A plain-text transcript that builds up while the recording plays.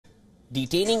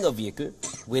detaining a vehicle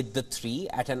with the three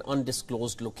at an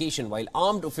undisclosed location while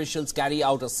armed officials carry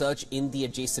out a search in the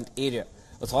adjacent area.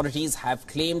 Authorities have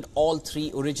claimed all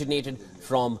three originated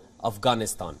from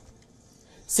Afghanistan.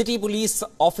 City Police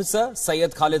Officer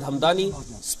Syed Khalid Hamdani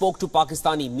spoke to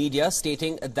Pakistani media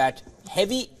stating that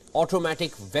heavy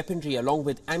automatic weaponry along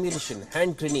with ammunition,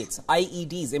 hand grenades,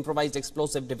 IEDs, improvised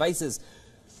explosive devices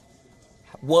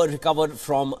were recovered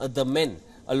from the men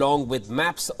along with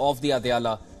maps of the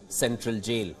Adiala Central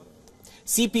Jail.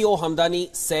 CPO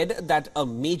Hamdani said that a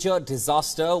major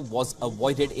disaster was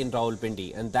avoided in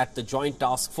Rawalpindi and that the Joint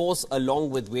Task Force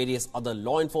along with various other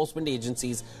law enforcement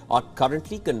agencies are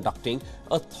currently conducting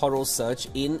a thorough search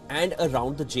in and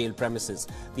around the jail premises.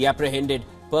 The apprehended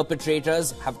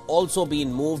perpetrators have also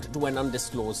been moved to an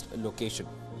undisclosed location.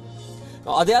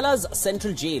 Now, Adiala's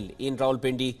Central Jail in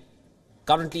Rawalpindi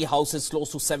currently houses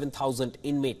close to 7,000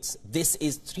 inmates. This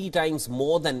is 3 times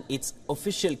more than its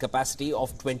official capacity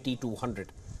of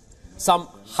 2,200. Some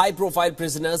high-profile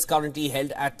prisoners currently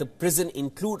held at the prison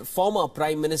include former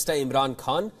Prime Minister Imran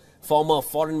Khan, former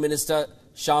Foreign Minister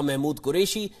Shah Mahmood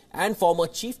Qureshi and former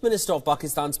Chief Minister of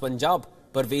Pakistan's Punjab,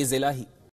 Parvez Elahi.